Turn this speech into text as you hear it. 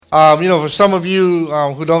For some of you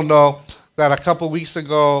who don't know, that a couple weeks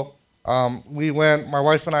ago, my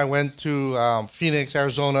wife and I went to Phoenix,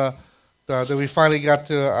 Arizona. That we finally got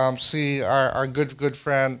to see our good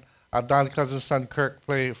friend Don Cousins' son Kirk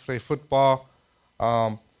play football.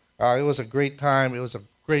 It was a great time. It was a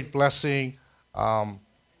great blessing.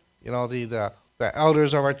 The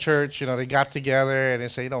elders of our church, they got together and they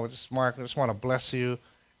said, Mark, I just want to bless you,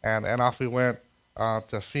 and off we went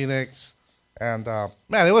to Phoenix. And,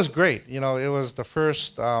 man, it was great. It was the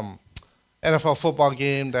first NFL football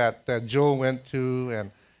game that Joe went to,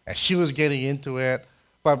 and she was getting into it.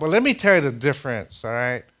 But let me tell you the difference, all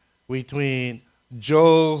right, between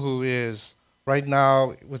Joe, who is right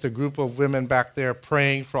now with a group of women back there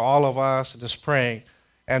praying for all of us, just praying,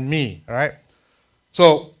 and me, all right?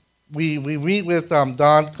 So we meet with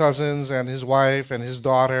Don Cousins and his wife and his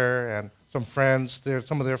daughter and some friends,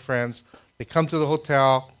 some of their friends. They come to the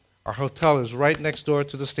hotel. Our hotel is right next door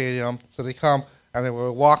to the stadium, so they come, and they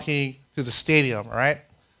were walking to the stadium, right?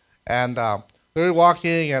 And they were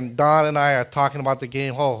walking, and Don and I are talking about the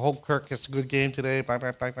game. Oh, hope Kirk gets a good game today, blank,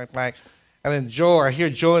 blank, blank, blank, blank. And then I hear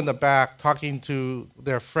Joe in the back talking to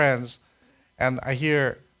their friends, and I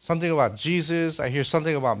hear something about Jesus. I hear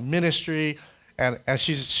something about ministry, and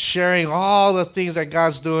she's sharing all the things that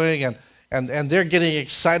God's doing, and they're getting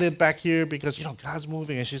excited back here because, God's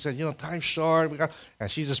moving. And she said, time's short. And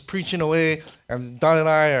she's just preaching away. And Don and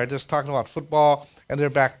I are just talking about football, and they're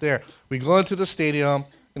back there. We go into the stadium.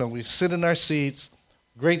 We sit in our seats,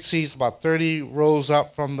 great seats, about 30 rows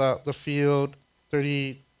up from the field,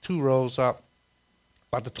 32 rows up,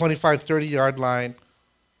 about the 25, 30-yard line.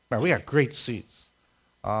 Man, we got great seats.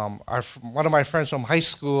 One of my friends from high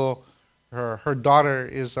school, her daughter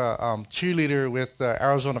is a cheerleader with the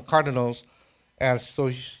Arizona Cardinals, and so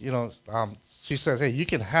she said, "Hey, you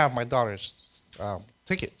can have my daughter's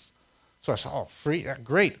tickets." So I said, "Oh, free? Yeah,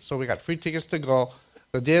 great!" So we got free tickets to go.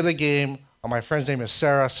 The day of the game, my friend's name is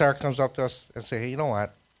Sarah. Sarah comes up to us and says, "Hey, you know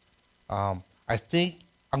what? I think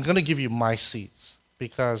I'm going to give you my seats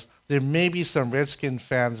because there may be some Redskin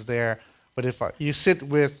fans there, but if you sit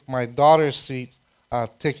with my daughter's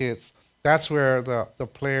tickets." That's where the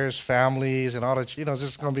players' families and all that, this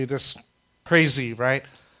is going to be this crazy, right?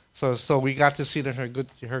 So we got to sit in her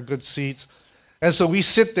good seats. And so we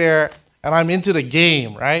sit there, and I'm into the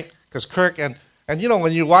game, right? Because Kirk, and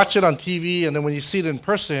when you watch it on TV and then when you see it in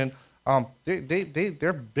person,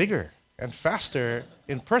 they're bigger and faster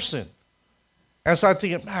in person. And so I'm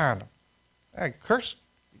thinking, man, Kirk's,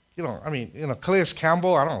 Calais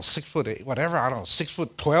Campbell, I don't know, 6'8", whatever, I don't know,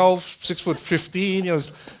 6'12", 6'15",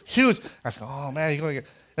 it's huge. I said, oh man, you're gonna get.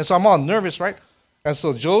 And so I'm all nervous, right? And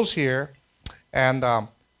so Joe's here, and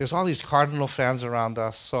there's all these Cardinal fans around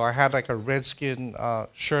us. So I had like a Redskin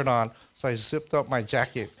shirt on, so I zipped up my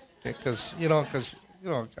jacket because I don't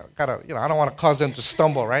want to cause them to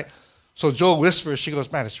stumble, right? So Joe whispers, she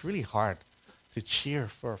goes, man, it's really hard to cheer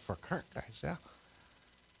for Kirk, guys, yeah.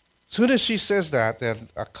 As soon as she says that, then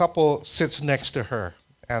a couple sits next to her,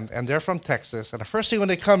 and they're from Texas. And the first thing when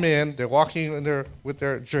they come in, they're walking with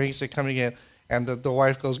their drinks, they're coming in, and the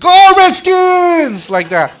wife goes, "Go Redskins!" like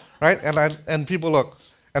that, right? And people look,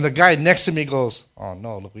 and the guy next to me goes, "Oh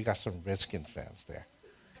no, look, we got some Redskin fans there,"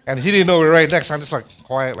 and he didn't know we were right next. I'm just like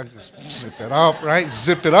quiet, like just zip it up, right?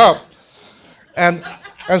 Zip it up, and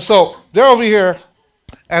so they're over here,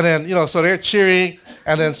 and then so they're cheering,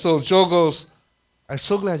 and then so Joe goes, "I'm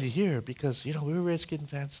so glad you're here because, we're Redskin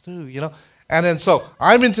fans too, And then so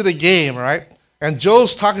I'm into the game, right? And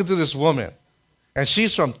Joe's talking to this woman. And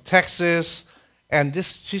she's from Texas. And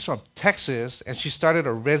she's from Texas. And she started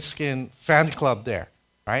a Redskin fan club there,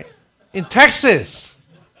 right? In Texas.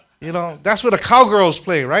 That's where the Cowgirls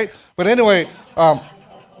play, right? But anyway, I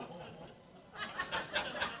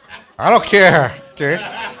don't care, okay?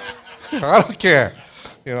 I don't care,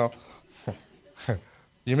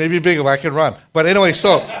 You may be bigger, but I can run. But anyway,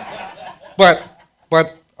 so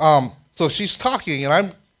she's talking, and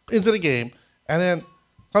I'm into the game, and then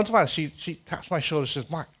come to mind, she taps my shoulder and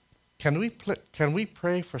says, "Mark, can we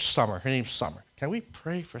pray for Summer?" Her name's Summer. "Can we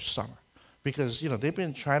pray for Summer? Because, they've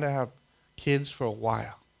been trying to have kids for a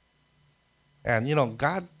while. And,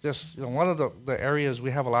 God just, one of the areas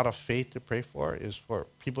we have a lot of faith to pray for is for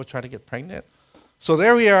people trying to get pregnant." So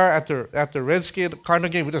there we are at the Redskin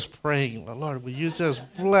Cardinal game. We're just praying, "Lord, will you just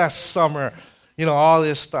bless Summer?" All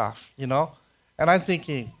this stuff, And I'm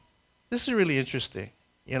thinking, this is really interesting,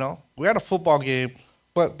 We're at a football game,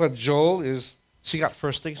 but Joel she got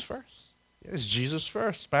first things first. It's Jesus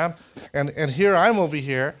first, man. And here I'm over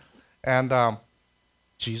here, and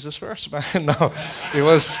Jesus first, man. No, it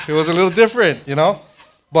was a little different,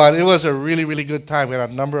 But it was a really, really good time. We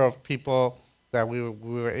had a number of people that we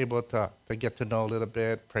were able to get to know a little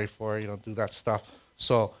bit, pray for, do that stuff.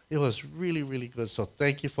 So it was really, really good. So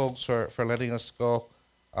thank you, folks, for letting us go.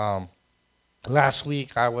 Last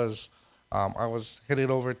week I was headed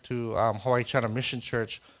over to Hawaii China Mission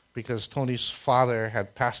Church because Tony's father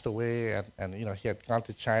had passed away, and he had gone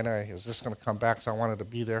to China. He was just going to come back, so I wanted to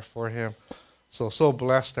be there for him. So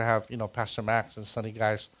blessed to have Pastor Max and Sonny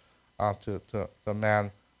guys to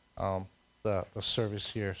man the service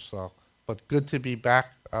here. So, but good to be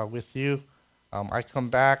back with you. I come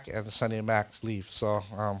back and Sonny and Max leave. So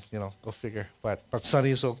go figure. But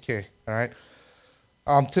Sonny's okay. All right.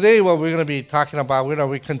 Today, what we're going to be talking about,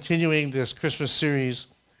 we're continuing this Christmas series,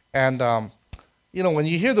 and when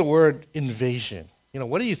you hear the word invasion,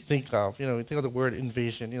 what do you think of? You think of the word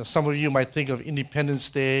invasion. Some of you might think of Independence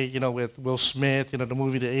Day, with Will Smith, the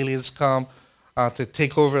movie The Aliens Come to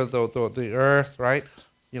take over the earth, right?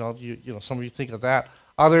 Some of you think of that.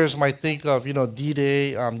 Others might think of,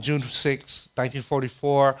 D-Day, June 6,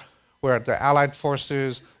 1944, where the Allied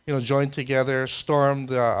forces, joined together, stormed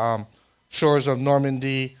the shores of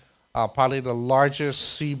Normandy, probably the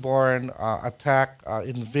largest seaborne attack,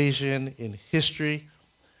 invasion in history.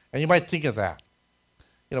 And you might think of that.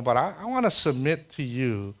 But I want to submit to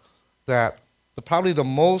you that probably the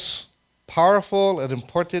most powerful and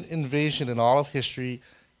important invasion in all of history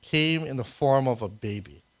came in the form of a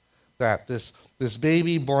baby. That this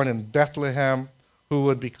baby born in Bethlehem who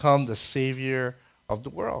would become the Savior of the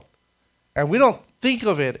world. And we don't think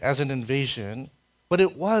of it as an invasion, but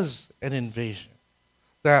it was an invasion.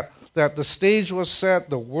 That the stage was set,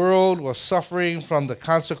 the world was suffering from the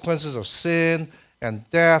consequences of sin and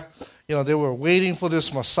death. They were waiting for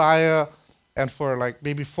this Messiah, and for like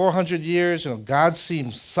maybe 400 years, God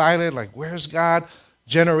seemed silent, like, where's God?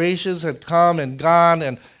 Generations had come and gone,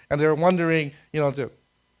 and they were wondering, the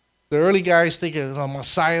early guys thinking,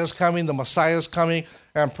 Messiah's coming, the Messiah's coming,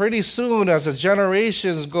 and pretty soon, as the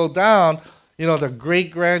generations go down, the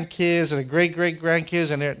great-grandkids and the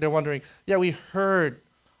great-great-grandkids, and they're wondering, yeah, we heard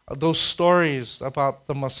those stories about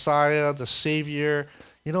the Messiah, the Savior,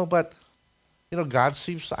 but, God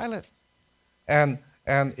seemed silent. And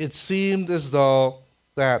it seemed as though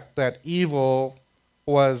that evil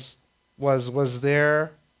was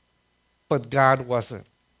there, but God wasn't.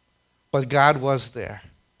 But God was there.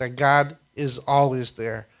 That God is always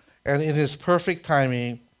there. And in his perfect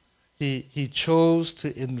timing, he chose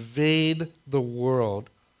to invade the world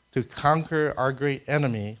to conquer our great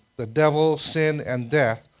enemy, the devil, sin, and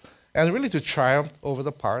death, and really to triumph over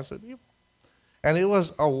the powers of evil. And it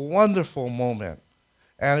was a wonderful moment.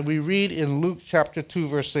 And we read in Luke chapter 2,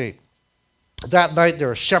 verse 8. That night there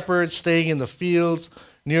were shepherds staying in the fields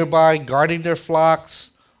nearby, guarding their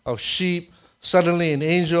flocks of sheep. Suddenly an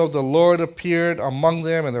angel of the Lord appeared among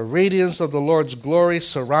them, and the radiance of the Lord's glory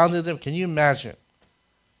surrounded them. Can you imagine?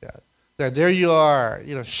 That there you are,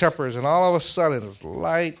 shepherds, and all of a sudden this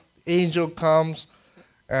light angel comes,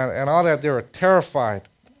 and all that. They were terrified.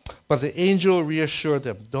 But the angel reassured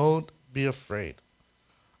them, don't be afraid.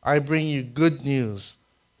 I bring you good news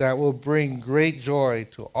that will bring great joy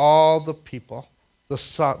to all the people. The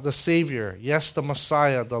Savior, yes, the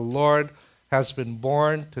Messiah, the Lord, has been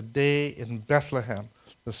born today in Bethlehem,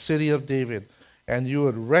 the city of David, and you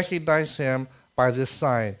would recognize him by this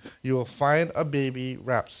sign. You will find a baby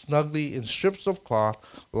wrapped snugly in strips of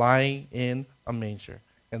cloth, lying in a manger.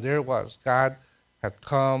 And there it was. God had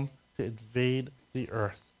come to invade the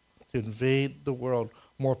earth, to invade the world,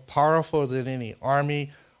 more powerful than any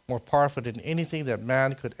army, more powerful than anything that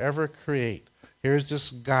man could ever create. Here's this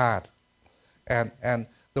God, and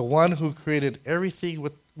the one who created everything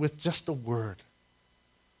with just a word,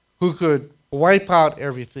 who could wipe out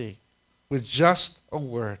everything with just a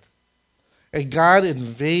word. And God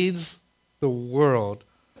invades the world,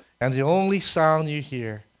 and the only sound you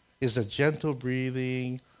hear is the gentle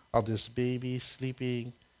breathing of this baby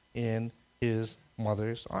sleeping in his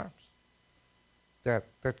mother's arms. That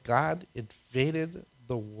God invaded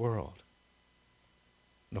the world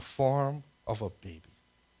in the form of a baby.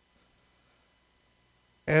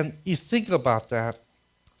 And you think about that.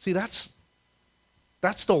 See, that's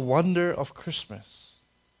the wonder of Christmas.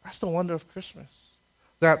 That's the wonder of Christmas.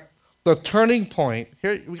 That the turning point,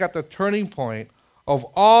 here we got the turning point of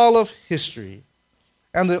all of history,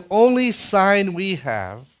 and the only sign we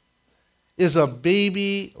have is a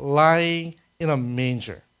baby lying in a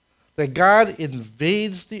manger. That God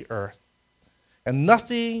invades the earth, and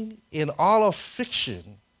nothing in all of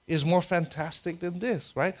fiction is more fantastic than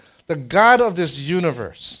this, right? The God of this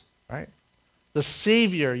universe, right? The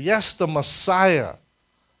Savior, yes, the Messiah,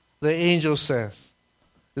 the angel says,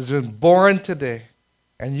 has been born today.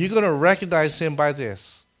 And you're going to recognize him by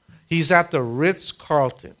this. He's at the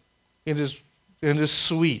Ritz-Carlton in his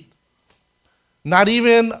suite. Not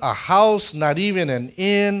even a house, not even an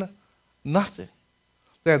inn, nothing.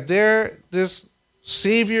 That this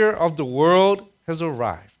Savior of the world has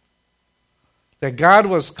arrived. That God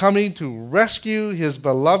was coming to rescue his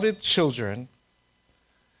beloved children.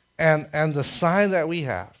 And the sign that we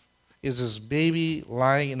have is this baby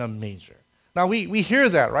lying in a manger. Now we hear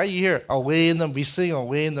that, right? You hear we sing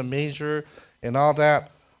away in the manger and all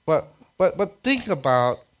that. But think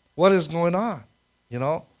about what is going on.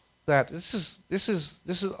 That this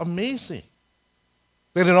is amazing.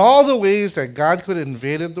 That in all the ways that God could have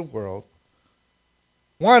invaded the world,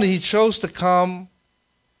 one, he chose to come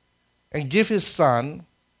and give his son,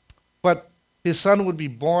 but his son would be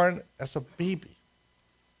born as a baby.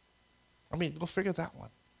 Go figure that one.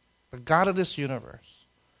 The God of this universe,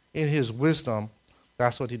 in his wisdom,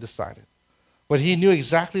 that's what he decided. But he knew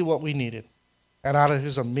exactly what we needed. And out of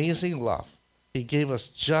his amazing love, he gave us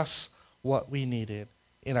just what we needed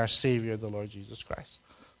in our Savior, the Lord Jesus Christ.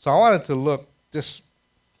 So I wanted to just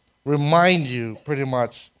remind you pretty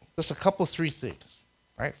much, just three things.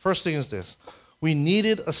 Right? First thing is this. We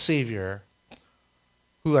needed a Savior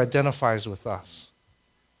who identifies with us.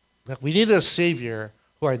 That we needed a Savior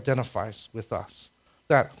who identifies with us.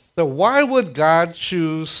 That why would God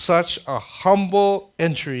choose such a humble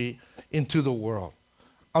entry into the world?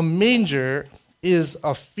 A manger is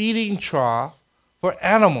a feeding trough for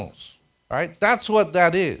animals, right? That's what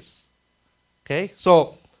that is. Okay?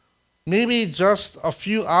 So maybe just a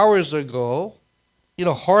few hours ago,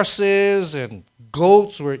 horses and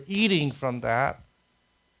goats were eating from that.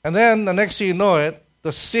 And then the next thing you know it,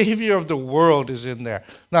 the Savior of the world is in there.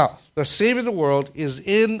 Now, the Savior of the world is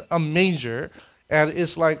in a manger, and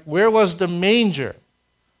it's like, where was the manger?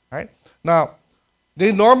 Right? Now,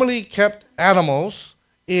 they normally kept animals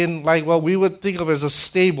in like what we would think of as a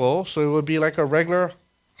stable, so it would be like a regular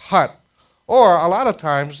hut. Or a lot of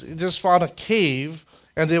times, you just found a cave,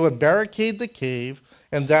 and they would barricade the cave,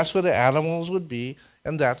 and that's where the animals would be,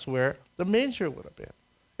 and that's where the manger would have been.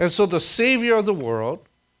 And so the Savior of the world,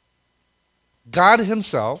 God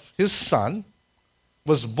himself, his son,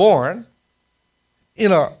 was born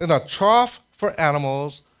in a trough for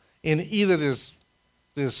animals in either this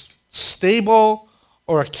stable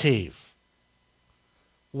or a cave.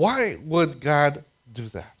 Why would God do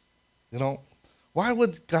that? Why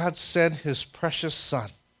would God send his precious son,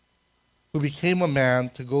 who became a man,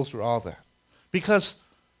 to go through all that? Because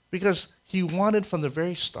he wanted from the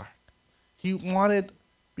very start. He wanted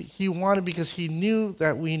because he knew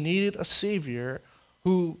that we needed a Savior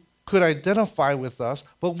who could identify with us,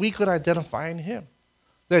 but we could identify in him.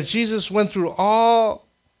 That Jesus went through all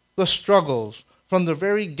the struggles from the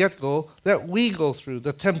very get-go that we go through,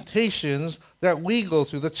 the temptations that we go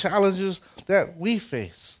through, the challenges that we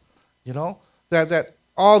face. That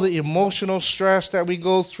all the emotional stress that we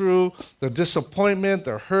go through, the disappointment,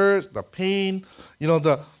 the hurt, the pain,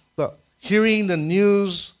 the hearing the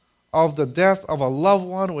news of the death of a loved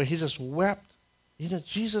one where he just wept.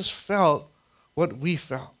 Jesus felt what we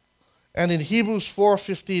felt. And in Hebrews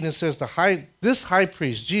 4:15 it says this high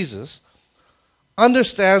priest, Jesus,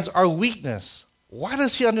 understands our weakness. Why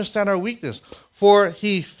does he understand our weakness? For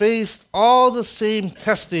he faced all the same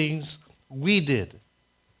testings we did.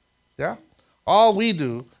 Yeah? All we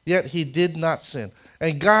do, yet he did not sin.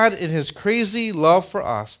 And God, in his crazy love for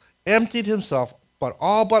us, emptied himself, but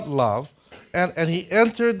all but love, and he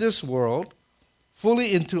entered this world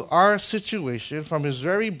fully into our situation. From his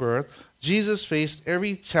very birth, Jesus faced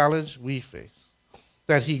every challenge we face.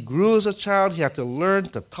 That he grew as a child, he had to learn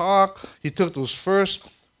to talk, he took those first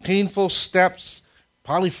painful steps,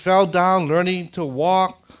 probably fell down learning to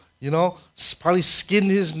walk, probably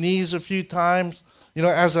skinned his knees a few times.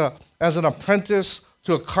 As an apprentice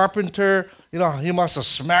to a carpenter, he must have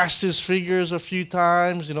smashed his fingers a few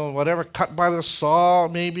times, whatever, cut by the saw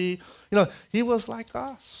maybe. He was like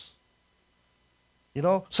us.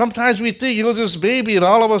 Sometimes we think, this baby, and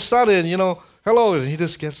all of a sudden, hello, and he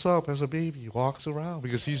just gets up as a baby, he walks around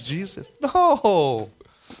because he's Jesus. No!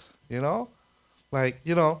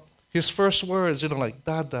 His first words, like,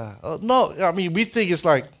 Dada. No, we think it's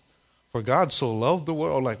like, for God so loved the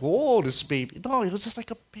world, like, whoa, this baby. No, it was just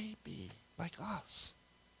like a baby, like us.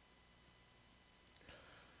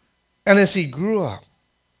 And as he grew up,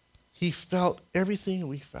 he felt everything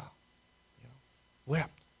we felt.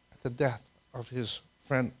 Wept at the death of his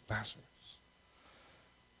friend Lazarus.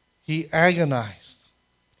 He agonized.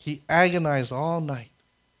 He agonized all night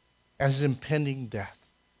at his impending death.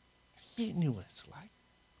 He knew what it's like.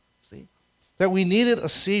 See? That we needed a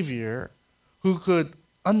Savior who could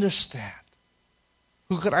understand,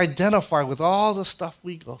 who could identify with all the stuff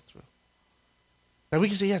we go through. That we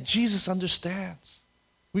can say, yeah, Jesus understands.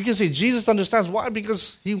 We can say Jesus understands. Why?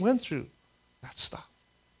 Because he went through that stuff.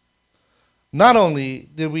 Not only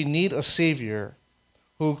did we need a Savior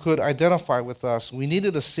who could identify with us, we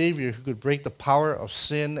needed a Savior who could break the power of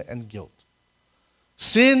sin and guilt.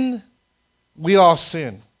 Sin, we all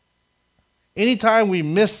sin. Anytime we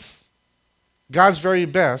miss God's very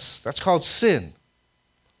best, that's called sin.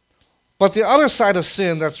 But the other side of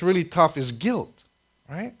sin that's really tough is guilt,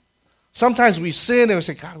 right? Sometimes we sin and we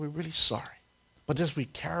say, God, we're really sorry. But just we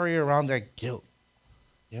carry around that guilt.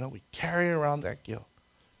 We carry around that guilt.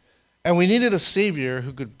 And we needed a Savior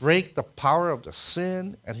who could break the power of the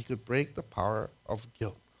sin and he could break the power of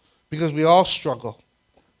guilt. Because we all struggle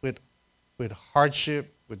with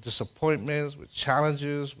hardship, with disappointments, with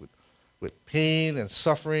challenges, with pain and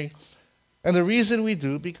suffering. And the reason we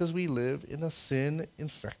do, because we live in a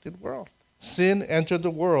sin-infected world. Sin entered the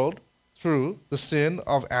world through the sin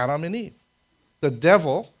of Adam and Eve. The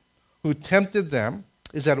devil who tempted them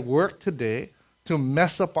is at work today to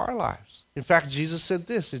mess up our lives. In fact, Jesus said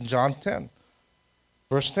this in John 10,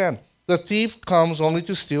 verse 10. The thief comes only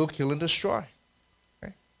to steal, kill, and destroy.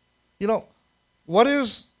 Okay? What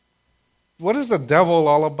is the devil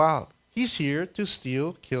all about? He's here to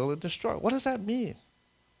steal, kill, and destroy. What does that mean?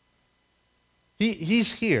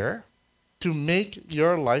 He's here to make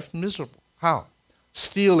your life miserable. How?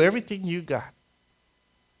 Steal everything you got.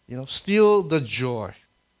 Steal the joy.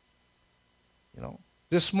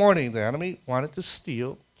 This morning the enemy wanted to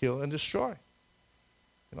steal, kill, and destroy.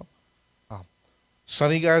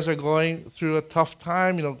 Sonny guys are going through a tough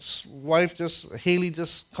time. Haley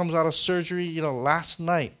just comes out of surgery, last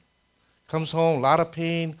night. Comes home, a lot of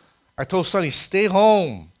pain. I told Sonny, stay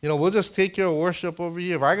home. We'll just take care of worship over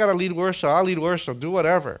here. If I got to lead worship, I'll lead worship, do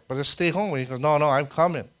whatever. But just stay home. And he goes, no, I'm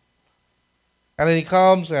coming. And then he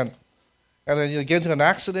comes and then you get into an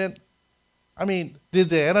accident. Did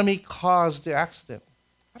the enemy cause the accident?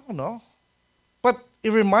 I don't know. But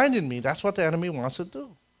it reminded me that's what the enemy wants to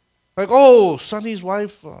do. Like, Sonny's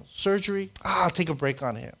wife, surgery. I'll take a break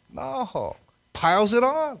on him. No. Piles it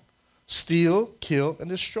on. Steal, kill, and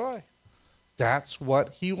destroy. That's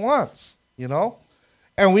what he wants,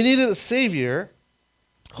 And we needed a Savior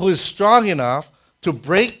who is strong enough to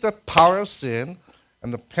break the power of sin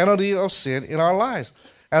and the penalty of sin in our lives.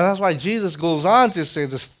 And that's why Jesus goes on to say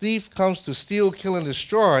the thief comes to steal, kill, and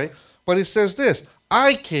destroy. But he says this,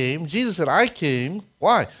 Jesus said, I came,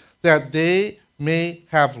 why? That they may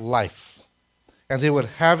have life. And they would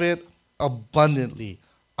have it abundantly.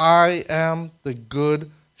 I am the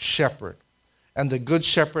good shepherd. And the good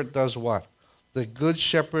shepherd does what? The good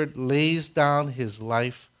shepherd lays down his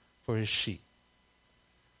life for his sheep.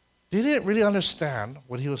 They didn't really understand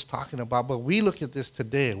what he was talking about, but we look at this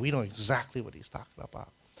today and we know exactly what he's talking about.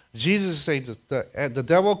 Jesus is saying that the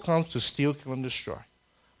devil comes to steal, kill, and destroy.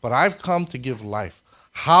 But I've come to give life.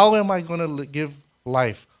 How am I going to give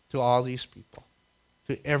life to all these people?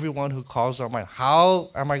 To everyone who calls on mine. How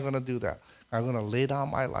am I going to do that? I'm going to lay down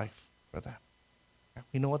my life for them.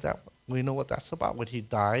 We know what that's about when he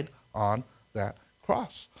died on that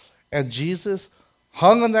cross. And Jesus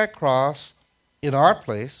hung on that cross in our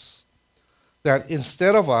place, that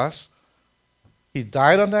instead of us, he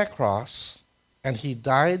died on that cross, and he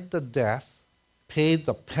died the death, paid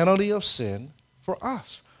the penalty of sin for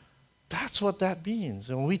us. That's what that means.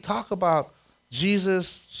 And when we talk about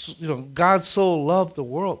Jesus, God so loved the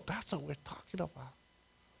world, that's what we're talking about.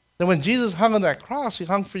 And when Jesus hung on that cross, he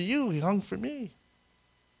hung for you, he hung for me.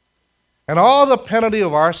 And all the penalty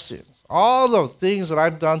of our sins, all the things that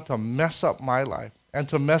I've done to mess up my life and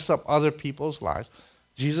to mess up other people's lives,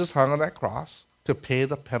 Jesus hung on that cross to pay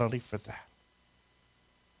the penalty for that.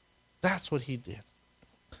 That's what he did.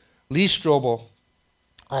 Lee Strobel,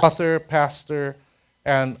 author, pastor,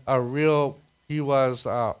 and he was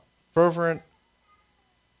a fervent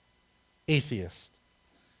atheist.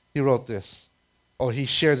 He wrote this. He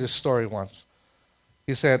shared this story once.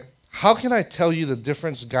 He said, how can I tell you the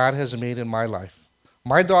difference God has made in my life?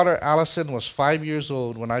 My daughter Allison was 5 years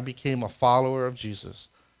old when I became a follower of Jesus.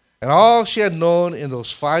 And all she had known in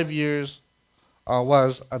those 5 years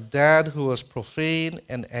was a dad who was profane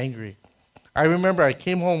and angry. I remember I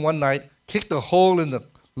came home one night, kicked a hole in the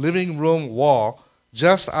living room wall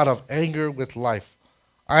just out of anger with life.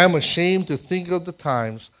 I am ashamed to think of the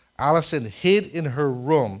times Allison hid in her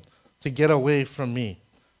room to get away from me.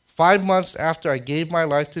 5 months after I gave my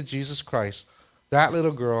life to Jesus Christ, that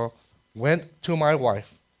little girl went to my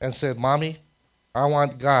wife and said, Mommy, I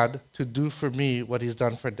want God to do for me what he's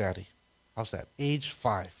done for Daddy. I was at age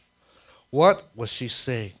 5. What was she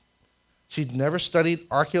saying? She'd never studied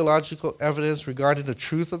archaeological evidence regarding the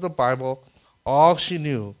truth of the Bible. All she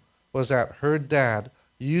knew was that her dad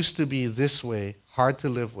used to be this way, hard to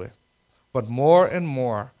live with. But more and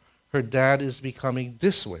more, her dad is becoming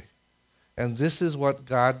this way. And this is what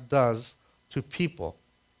God does to people.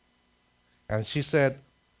 And she said,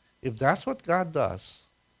 if that's what God does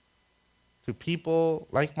to people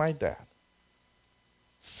like my dad,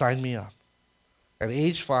 sign me up. At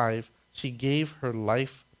age 5, she gave her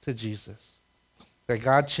life to Jesus. That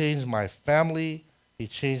God changed my family, He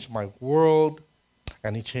changed my world,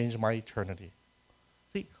 and He changed my eternity.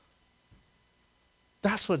 See,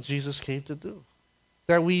 that's what Jesus came to do.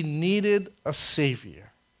 That we needed a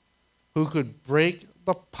Savior who could break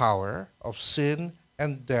the power of sin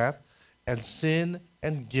and death and sin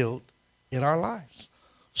and guilt in our lives.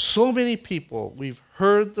 So many people, we've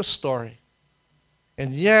heard the story,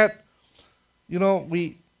 and yet,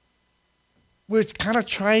 we're kind of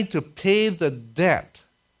trying to pay the debt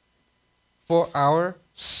for our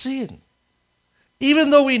sin. Even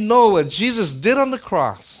though we know what Jesus did on the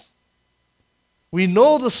cross, we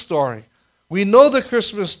know the story, we know the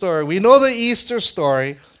Christmas story, we know the Easter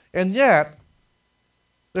story, and yet,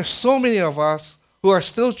 there's so many of us who are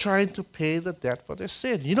still trying to pay the debt for their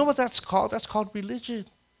sin. You know what that's called? That's called religion.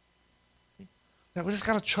 That we just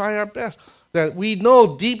got to try our best. That we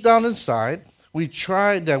know deep down inside,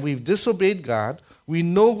 that we've disobeyed God, we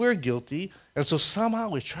know we're guilty, and so somehow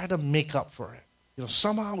we try to make up for it.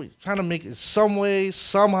 Somehow we try to make it some way,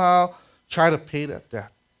 somehow try to pay that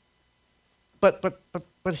debt.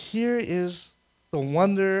 But here is the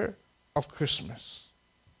wonder of Christmas.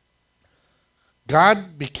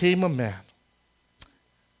 God became a man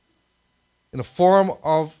in the form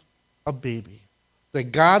of a baby.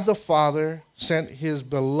 That God the Father sent His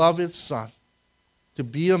beloved Son to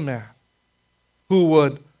be a man who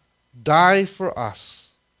would die for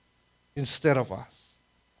us instead of us.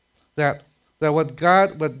 That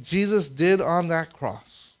what Jesus did on that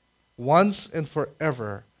cross, once and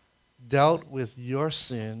forever, dealt with your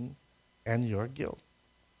sin and your guilt.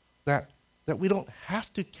 That we don't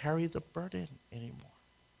have to carry the burden anymore.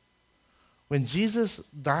 When Jesus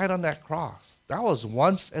died on that cross, that was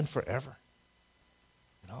once and forever.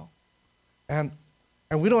 And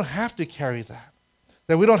we don't have to carry that.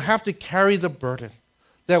 That we don't have to carry the burden.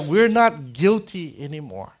 That we're not guilty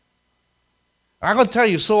anymore. I'm going to tell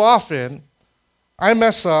you, so often, I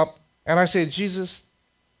mess up and I say, Jesus,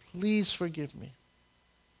 please forgive me.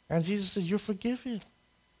 And Jesus says, you're forgiven.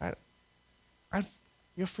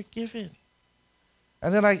 You're forgiven.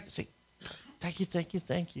 And then I say,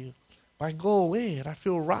 thank you. But I go away and I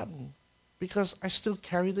feel rotten because I still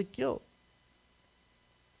carry the guilt.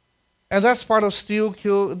 And that's part of steal,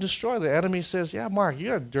 kill, and destroy. The enemy says, yeah, Mark,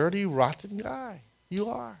 you're a dirty, rotten guy. You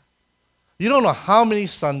are. You don't know how many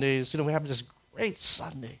Sundays, we have this great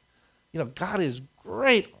Sunday. God is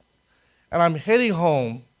great. And I'm heading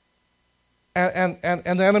home, and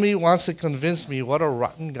the enemy wants to convince me what a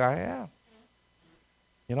rotten guy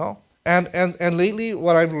I am. And lately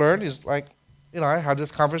what I've learned is I had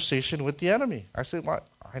this conversation with the enemy. I said, well,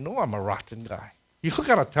 I know I'm a rotten guy. You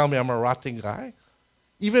got to tell me I'm a rotten guy.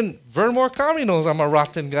 Even Vern Murakami knows I'm a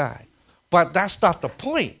rotten guy. But that's not the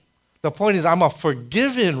point. The point is I'm a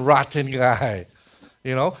forgiven rotten guy.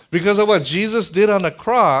 Because of what Jesus did on the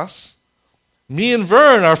cross, me and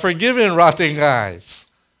Vern are forgiven rotten guys.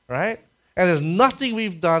 Right? And there's nothing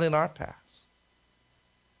we've done in our past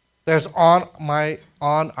that's on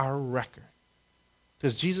our record.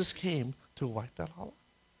 Because Jesus came to wipe that all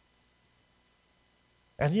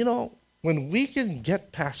out. And when we can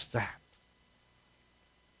get past that,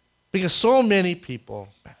 because so many people,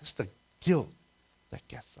 it's the guilt that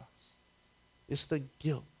gets us. It's the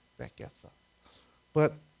guilt that gets us.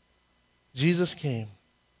 But Jesus came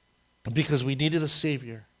because we needed a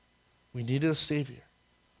Savior. We needed a Savior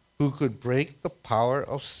who could break the power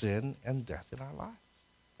of sin and death in our lives.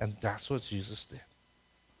 And that's what Jesus did.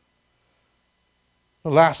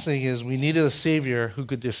 The last thing is we needed a Savior who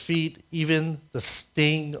could defeat even the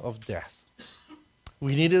sting of death.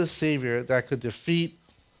 We needed a Savior that could defeat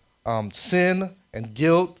sin and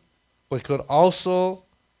guilt, but could also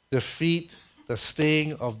defeat the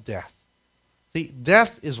sting of death. See,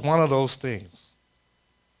 death is one of those things.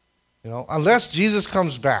 Unless Jesus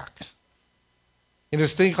comes back in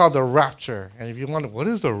this thing called the rapture. And if you wonder, what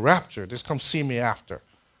is the rapture? Just come see me after.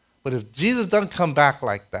 But if Jesus doesn't come back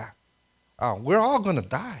like that, we're all going to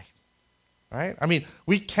die. Right?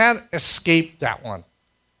 We can't escape that one.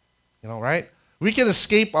 Right? We can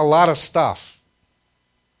escape a lot of stuff.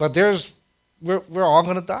 But we're all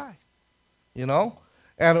going to die,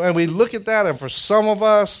 And we look at that, and for some of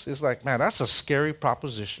us, it's like, man, that's a scary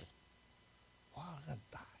proposition.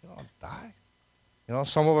 want to die. You know,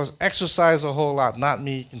 some of us exercise a whole lot. Not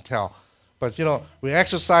me, you can tell. But, you know, we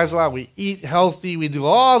exercise a lot. We eat healthy. We do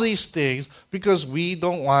all these things because we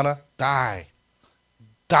don't want to die.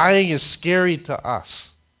 Dying is scary to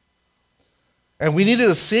us. And we needed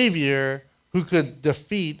a Savior who could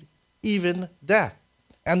defeat even death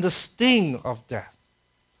and the sting of death.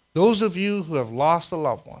 Those of you who have lost a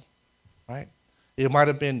loved one, right? It might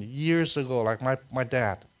have been years ago, like my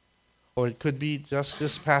dad. Or it could be just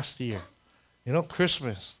this past year. You know,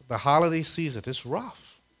 Christmas, the holiday season, it's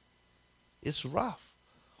rough. It's rough.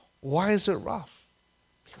 Why is it rough?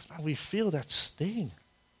 Because, man, we feel that sting.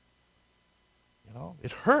 You know,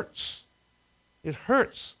 it hurts. It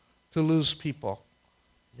hurts to lose people.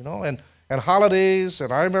 You know, and holidays,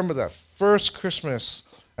 and I remember that first Christmas,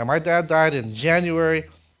 and my dad died in January,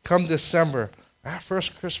 come December. That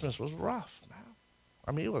first Christmas was rough, man.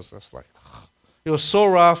 I mean, it was just like, it was so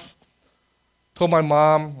rough. Told my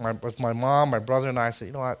mom, my brother and I said,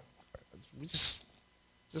 you know what,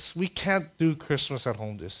 we can't do Christmas at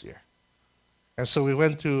home this year. And so we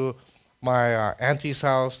went to my auntie's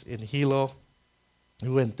house in Hilo. We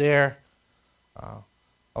went there. I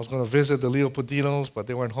was going to visit the Leopoldinos, but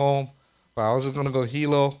they weren't home. But I was going to go to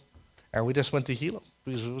Hilo, and we just went to Hilo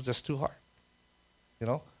because it was just too hard, you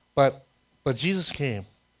know. But Jesus came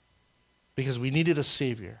because we needed a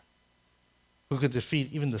Savior who could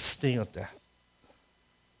defeat even the sting of death.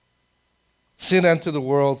 Sin entered the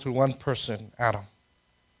world through one person, Adam.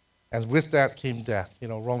 And with that came death. You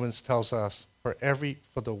know, Romans tells us, for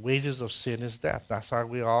the wages of sin is death. That's how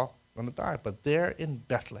we all going to die. But there in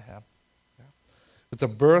Bethlehem, with the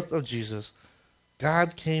birth of Jesus,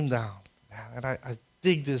 God came down. And I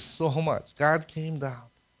dig this so much. God came down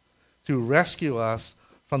to rescue us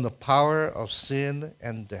from the power of sin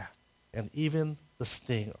and death, and even the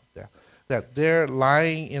sting of death. That there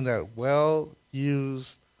lying in that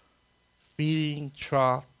well-used feeding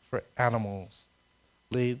trough for animals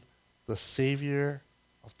laid the Savior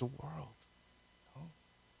of the world. You know?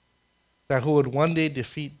 That who would one day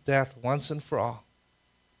defeat death once and for all,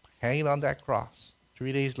 hanging on that cross.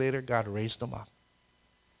 3 days later, God raised him up.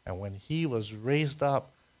 And when he was raised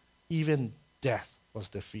up, even death was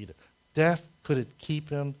defeated. Death couldn't keep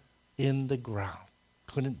him in the ground.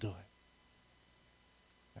 Couldn't do it.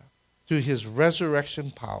 Yeah. Through his resurrection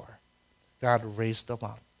power, God raised him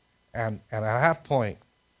up. And at that point,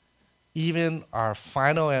 even our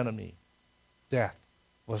final enemy, death,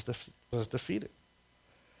 was defeated.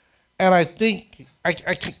 And I think, I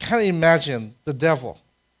can kind of imagine the devil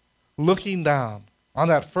looking down on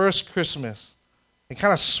that first Christmas and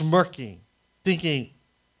kind of smirking, thinking,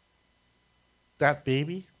 that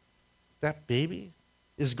baby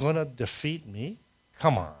is going to defeat me?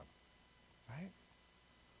 Come on. Right?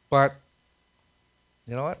 But,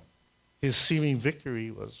 you know what? His seeming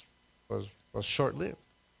victory was short-lived.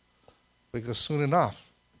 Because soon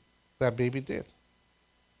enough, that baby did.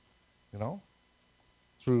 You know?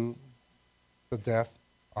 Through the death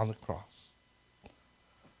on the cross.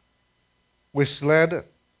 Which led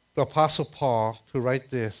the Apostle Paul to write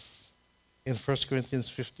this in 1 Corinthians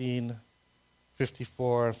 15,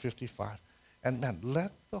 54, and 55. And man,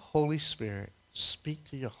 let the Holy Spirit speak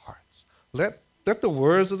to your hearts. Let the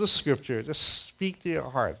words of the Scripture just speak to your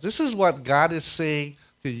heart. This is what God is saying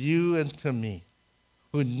to you and to me,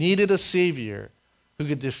 who needed a Savior who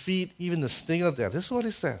could defeat even the sting of death. This is what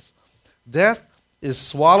he says. Death is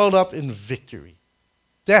swallowed up in victory.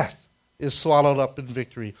 Death is swallowed up in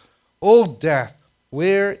victory. O death,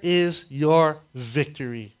 where is your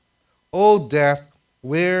victory? O death,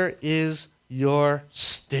 where is your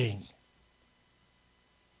sting?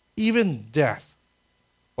 Even death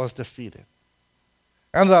was defeated.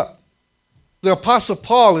 And the Apostle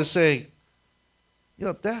Paul is saying, you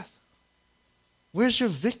know, death, where's your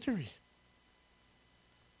victory?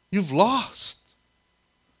 You've lost.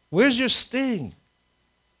 Where's your sting?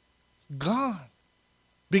 It's gone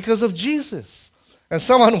because of Jesus. And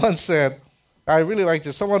someone once said, I really like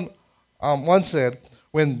this, someone once said,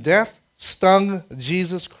 when death stung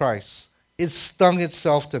Jesus Christ, it stung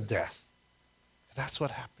itself to death. And that's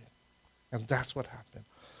what happened. And that's what happened.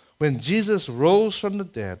 When Jesus rose from the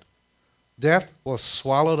dead, death was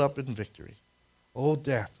swallowed up in victory. Oh,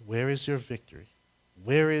 death, where is your victory?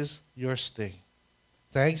 Where is your sting?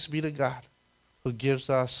 Thanks be to God who gives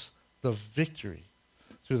us the victory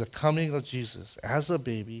through the coming of Jesus as a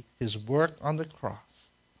baby, his work on the cross.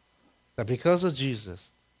 That because of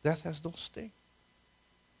Jesus, death has no sting.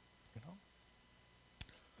 You know?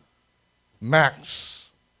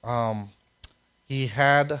 Max, he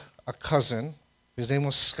had a cousin. His name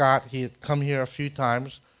was Scott. He had come here a few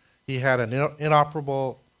times. He had an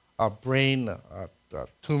inoperable brain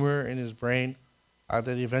tumor in his brain, that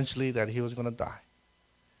eventually that he was going to die.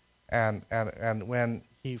 And when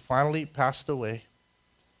he finally passed away,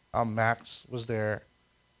 Max was there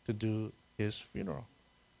to do his funeral.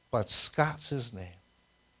 But Scott's his name.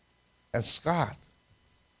 And Scott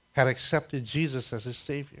had accepted Jesus as his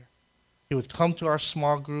Savior. He would come to our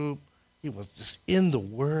small group. He was just in the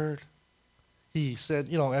Word. He said,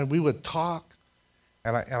 and we would talk.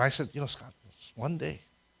 And I said, Scott, one day,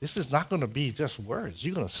 this is not going to be just words.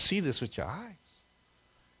 You're going to see this with your eyes.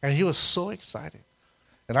 And he was so excited.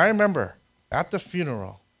 And I remember at the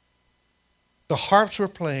funeral, the harps were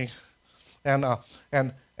playing. And at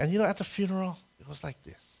the funeral, it was like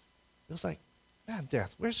this. It was like, man,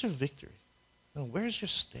 death, where's your victory? Where's your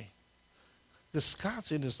sting? The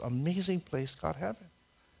Scott's in this amazing place called heaven.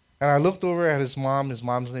 And I looked over at his mom. His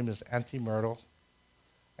mom's name is Auntie Myrtle.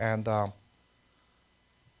 And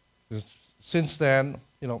since then,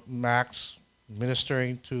 Max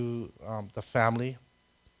ministering to the family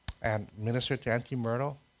and ministered to Auntie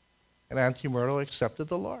Myrtle. And Auntie Myrtle accepted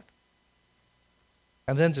the Lord.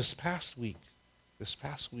 And then this past week,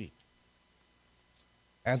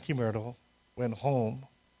 Auntie Myrtle went home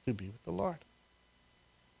to be with the Lord.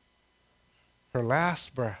 Her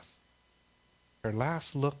last breath, her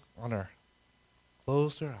last look on earth,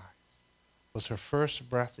 closed her eyes, was her first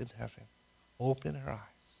breath in heaven. Opened her eyes.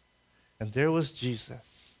 And there was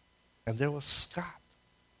Jesus. And there was Scott.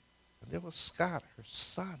 And there was Scott, her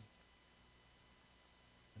son.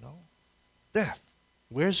 Death,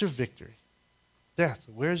 where's your victory? Death,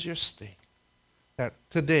 where's your sting? That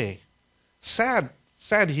today, sad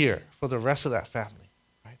here for the rest of that family,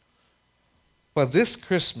 right? But this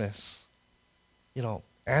Christmas,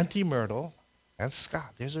 Auntie Myrtle and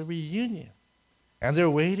Scott, there's a reunion. And they're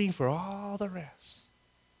waiting for all the rest.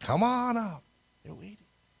 Come on up. They're waiting.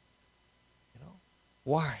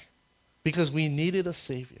 Why? Because we needed a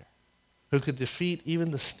Savior who could defeat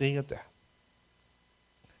even the sting of death.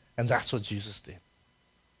 And that's what Jesus did.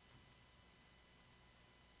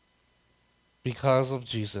 Because of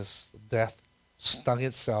Jesus, death stung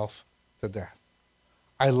itself to death.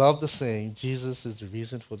 I love the saying, Jesus is the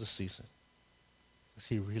reason for the season. Because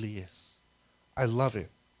he really is. I love it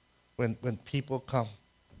when people come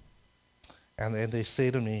and they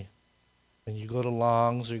say to me, when you go to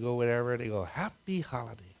Long's or you go wherever, they go, happy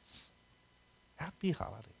holidays. Happy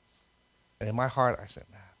holidays. And in my heart, I said,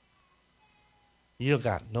 man, you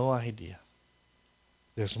got no idea.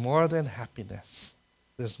 There's more than happiness.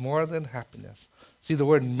 There's more than happiness. See, the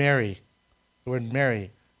word merry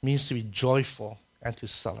means to be joyful and to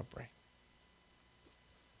celebrate.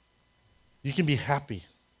 You can be happy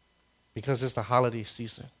because it's the holiday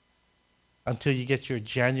season until you get your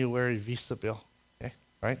January Visa bill, okay?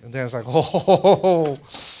 Right? And then it's like,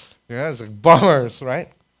 it's like bummers,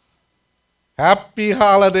 right? Happy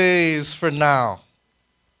holidays for now.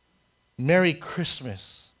 Merry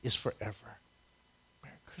Christmas is forever.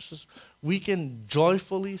 Merry Christmas. We can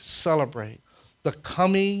joyfully celebrate the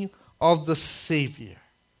coming of the Savior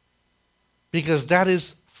because that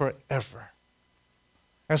is forever.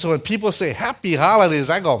 And so when people say happy holidays,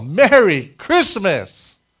 I go, Merry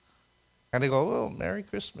Christmas. And they go, well, Merry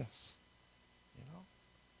Christmas.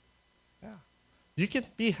 Yeah. You can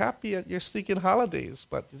be happy at your stinking holidays,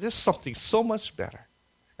 but there's something so much better.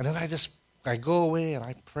 And then I go away and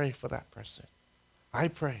I pray for that person. I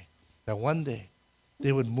pray that one day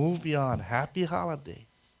they would move beyond happy holidays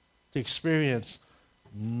to experience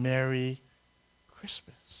Merry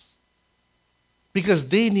Christmas. Because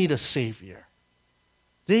they need a Savior.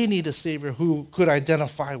 They need a Savior who could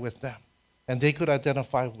identify with them and they could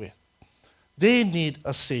identify with. They need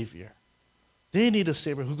a Savior. They need a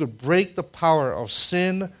Savior who could break the power of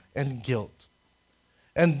sin and guilt.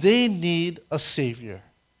 And they need a Savior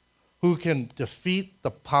who can defeat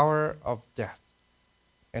the power of death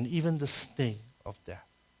and even the sting of death.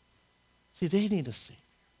 See, they need a Savior.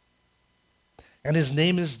 And his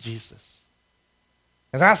name is Jesus.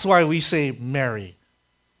 And that's why we say Merry,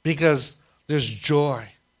 because there's joy.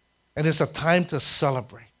 And it's a time to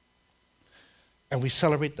celebrate. And we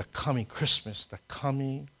celebrate the coming Christmas, the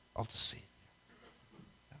coming of the Savior.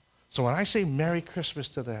 So when I say Merry Christmas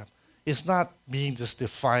to them, it's not being this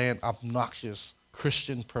defiant, obnoxious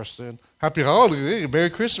Christian person. Happy holiday, Merry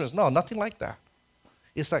Christmas. No, nothing like that.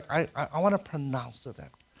 It's like I want to pronounce to them.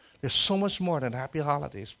 There's so much more than happy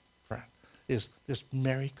holidays, friend. There's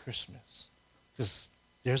Merry Christmas. Because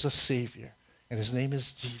there's a Savior, and his name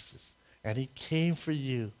is Jesus. And he came for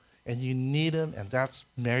you, and you need him, and that's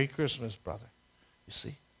Merry Christmas, brother. You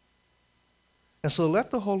see? And so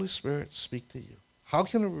let the Holy Spirit speak to you. How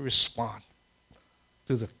can we respond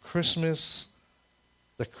to the Christmas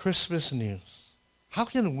news? How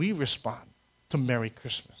can we respond to Merry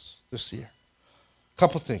Christmas this year?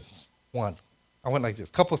 Couple things. One, I went like this.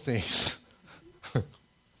 Couple things.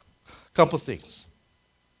 Couple things.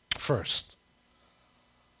 First,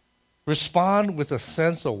 respond with a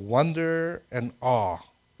sense of wonder and awe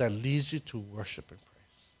that leads you to worship and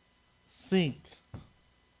praise. Think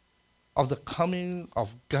of the coming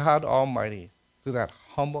of God Almighty to that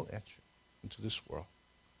humble entry into this world.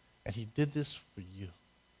 And he did this for you.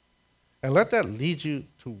 And let that lead you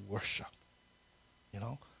to worship. You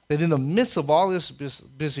know, that in the midst of all this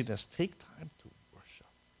busyness, take time to worship.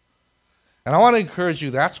 And I want to encourage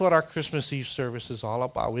you, that's what our Christmas Eve service is all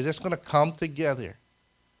about. We're just going to come together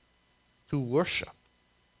to worship.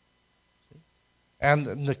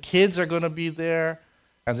 And the kids are going to be there,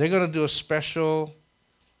 and they're going to do a special.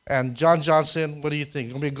 And John Johnson, what do you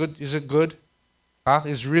think? It's going to be good? Is it good? Huh?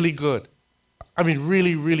 It's really good. I mean,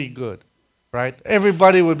 really, really good. Right?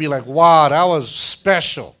 Everybody would be like, wow, that was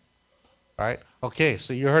special. Right? Okay,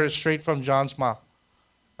 so you heard it straight from John's mouth.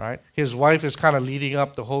 Right? His wife is kind of leading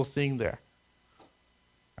up the whole thing there.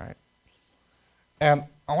 Right? And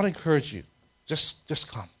I want to encourage you,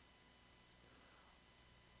 just come.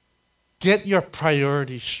 Get your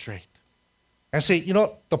priorities straight. And say, you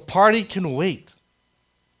know, the party can wait.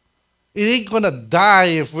 It ain't going to die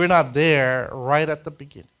if we're not there right at the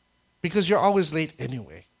beginning. Because you're always late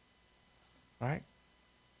anyway. Right?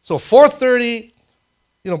 So 4:30,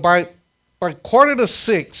 you know, by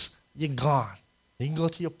 5:45, you're gone. You can go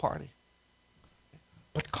to your party.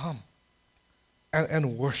 But come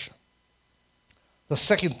and worship. The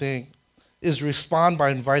second thing is respond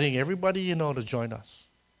by inviting everybody you know to join us.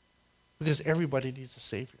 Because everybody needs a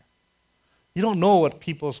Savior. You don't know what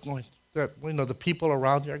people's going through, that, you know, the people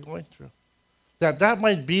around you are going through. That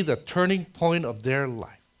might be the turning point of their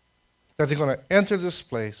life. That they're going to enter this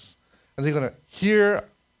place and they're going to hear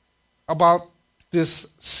about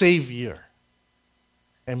this Savior.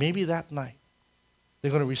 And maybe that night,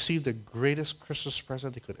 they're going to receive the greatest Christmas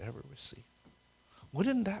present they could ever receive.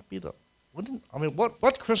 Wouldn't that be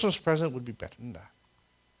what Christmas present would be better than that?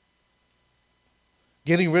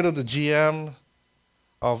 Getting rid of the GM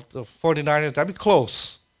of the 49ers, that'd be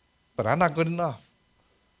close. But that's not good enough.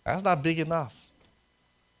 That's not big enough.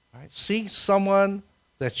 Right? See someone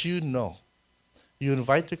that you know. You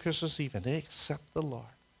invite to Christmas Eve and they accept the Lord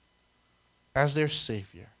as their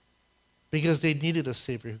Savior. Because they needed a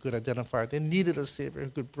Savior who could identify it. They needed a Savior who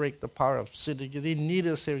could break the power of sin. They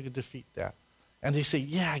needed a Savior who could defeat that. And they say,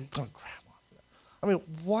 yeah, I'm going to grab onto that. I mean,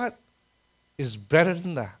 what is better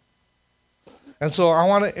than that? And so I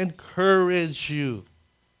want to encourage you.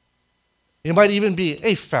 It might even be,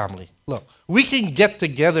 hey, family, look, we can get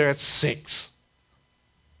together at 6.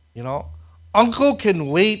 You know, Uncle can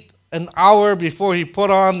wait an hour before he put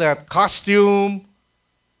on that costume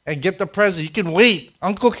and get the present. He can wait.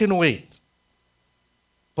 Uncle can wait.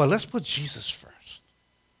 But let's put Jesus first.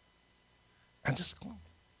 And just go.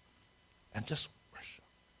 And just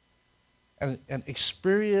worship. And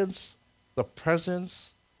experience the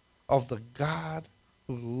presence of the God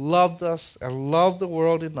who loved us and loved the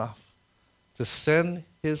world enough to send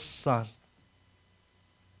his Son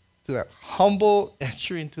to that humble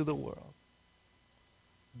entry into the world.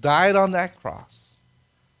 Died on that cross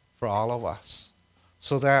for all of us.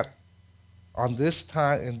 So that on this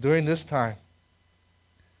time and during this time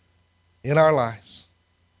in our lives,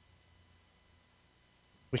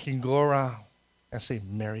 we can go around and say,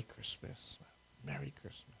 Merry Christmas, Merry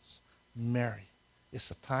Christmas, Merry. It's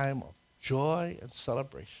a time of joy and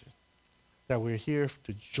celebration that we're here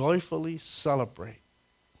to joyfully celebrate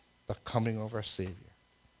the coming of our Savior.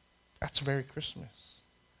 That's Merry Christmas.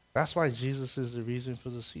 That's why Jesus is the reason for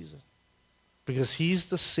the season. Because he's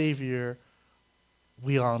the Savior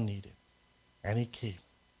we all needed. And he came.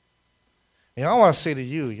 And I want to say to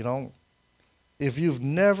you, you know, if you've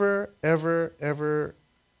never, ever, ever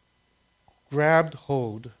grabbed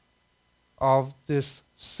hold of this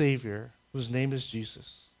Savior, whose name is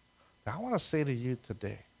Jesus, I want to say to you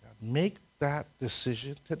today, make that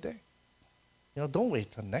decision today. You know, don't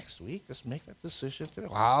wait till next week. Just make that decision today.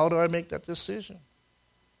 How do I make that decision?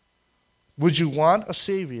 Would you want a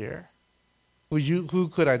Savior who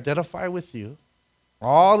could identify with you,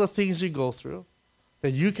 all the things you go through,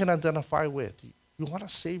 that you can identify with? You want a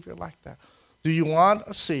Savior like that? Do you want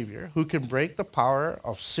a Savior who can break the power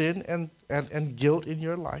of sin and guilt in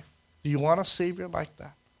your life? Do you want a Savior like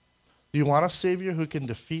that? Do you want a Savior who can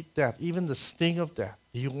defeat death, even the sting of death?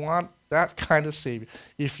 Do you want that kind of Savior?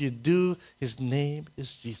 If you do, his name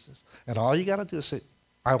is Jesus. And all you got to do is say,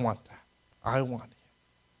 I want that. I want him.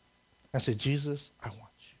 And say, Jesus, I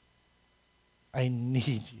want you. I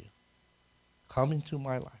need you. Come into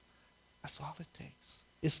my life. That's all it takes.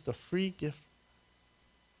 It's the free gift.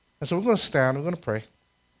 And so we're going to stand, we're going to pray.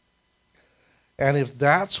 And if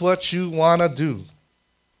that's what you want to do,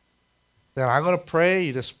 then I'm going to pray.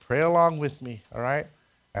 You just pray along with me, all right?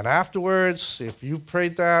 And afterwards, if you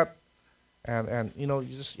prayed that, and you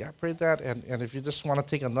prayed that, and if you just want to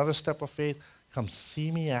take another step of faith, come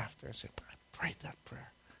see me after and say, I prayed that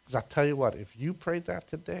prayer. Because I tell you what, if you prayed that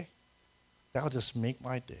today, that would just make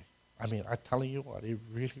my day. I mean, I'm telling you what, it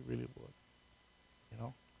really, really would. You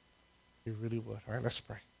know? It really would. All right, let's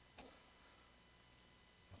pray.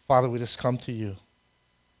 Father, we just come to you.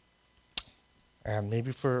 And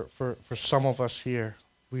maybe for some of us here,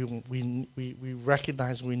 we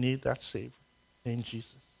recognize we need that Savior named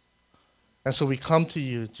Jesus. And so we come to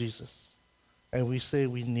you, Jesus, and we say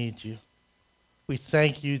we need you. We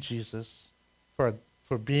thank you, Jesus,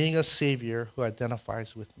 for being a Savior who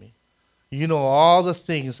identifies with me. You know all the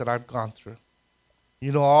things that I've gone through.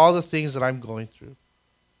 You know all the things that I'm going through.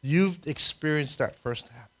 You've experienced that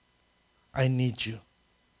firsthand. I need you.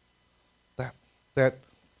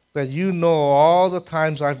 That you know all the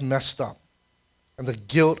times I've messed up and the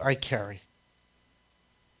guilt I carry.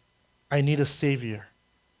 I need a Savior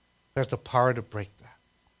who has the power to break that.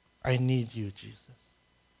 I need you, Jesus.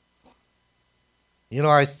 You know,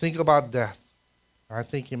 I think about death. I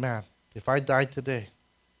think, man, if I died today,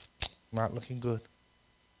 not looking good.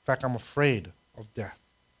 In fact, I'm afraid of death.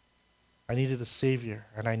 I needed a Savior,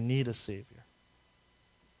 and I need a Savior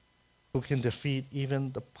who can defeat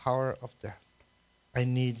even the power of death. I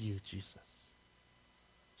need you, Jesus.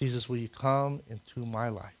 Jesus, will you come into my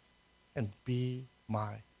life and be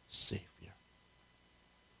my Savior?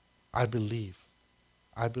 I believe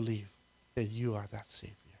that you are that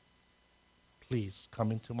Savior. Please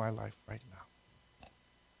come into my life right now.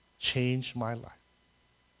 Change my life.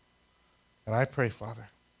 And I pray, Father,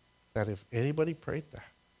 that if anybody prayed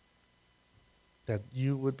that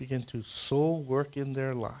you would begin to so work in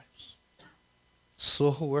their lives,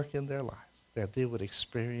 that they would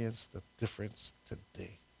experience the difference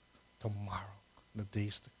today, tomorrow, and the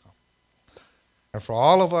days to come. And for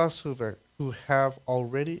all of us who have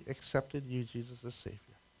already accepted you, Jesus, as Savior,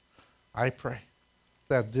 I pray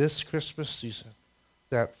that this Christmas season,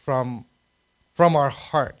 that from our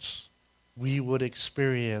hearts, we would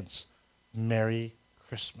experience Merry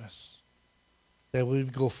Christmas. That we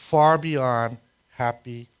would go far beyond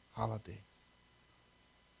happy holidays.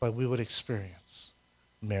 But we would experience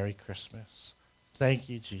Merry Christmas. Thank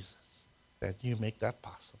you, Jesus, that you make that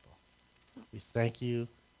possible. We thank you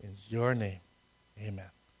in your name. Amen.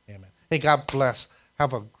 Amen. Hey, God bless.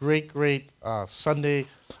 Have a great Sunday.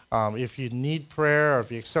 If you need prayer, or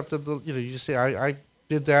if you accepted you say, I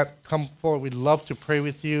did that, come forward. We'd love to pray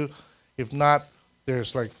with you. If not,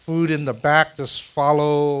 there's like food in the back. Just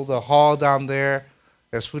follow the hall down there.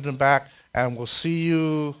 There's food in the back. And we'll see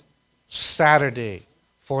you Saturday,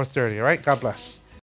 4:30. All right? God bless.